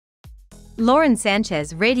Lauren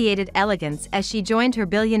Sanchez radiated elegance as she joined her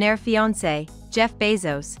billionaire fiancé, Jeff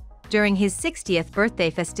Bezos, during his 60th birthday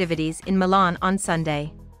festivities in Milan on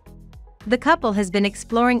Sunday. The couple has been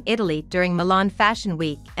exploring Italy during Milan Fashion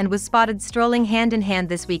Week and was spotted strolling hand-in-hand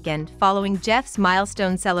this weekend following Jeff's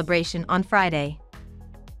milestone celebration on Friday.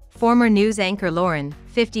 Former news anchor Lauren,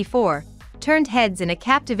 54, turned heads in a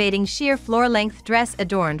captivating sheer floor-length dress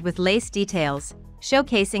adorned with lace details,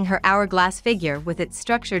 showcasing her hourglass figure with its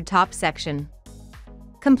structured top section.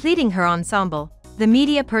 Completing her ensemble, the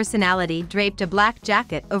media personality draped a black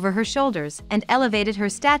jacket over her shoulders and elevated her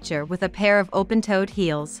stature with a pair of open-toed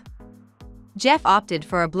heels. Jeff opted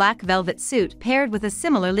for a black velvet suit paired with a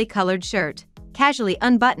similarly colored shirt, casually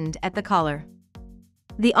unbuttoned at the collar.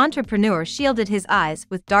 The entrepreneur shielded his eyes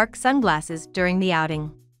with dark sunglasses during the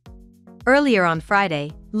outing. Earlier on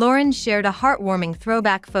Friday, Lauren shared a heartwarming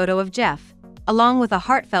throwback photo of Jeff, along with a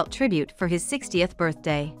heartfelt tribute for his 60th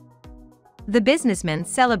birthday. The businessman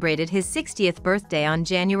celebrated his 60th birthday on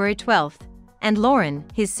January 12, and Lauren,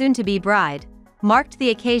 his soon-to-be bride, marked the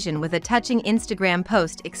occasion with a touching Instagram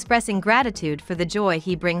post expressing gratitude for the joy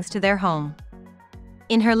he brings to their home.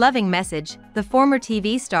 In her loving message, the former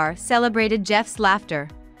TV star celebrated Jeff's laughter,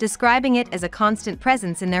 describing it as a constant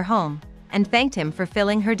presence in their home, and thanked him for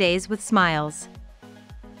filling her days with smiles.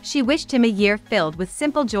 She wished him a year filled with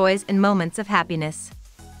simple joys and moments of happiness.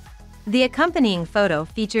 The accompanying photo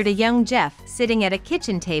featured a young Jeff sitting at a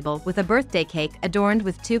kitchen table with a birthday cake adorned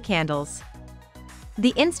with 2 candles.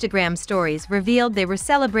 The Instagram stories revealed they were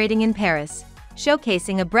celebrating in Paris,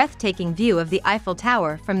 showcasing a breathtaking view of the Eiffel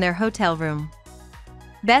Tower from their hotel room.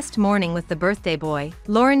 "Best morning with the birthday boy,"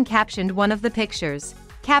 Lauren captioned one of the pictures,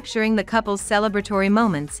 capturing the couple's celebratory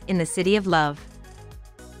moments in the city of love.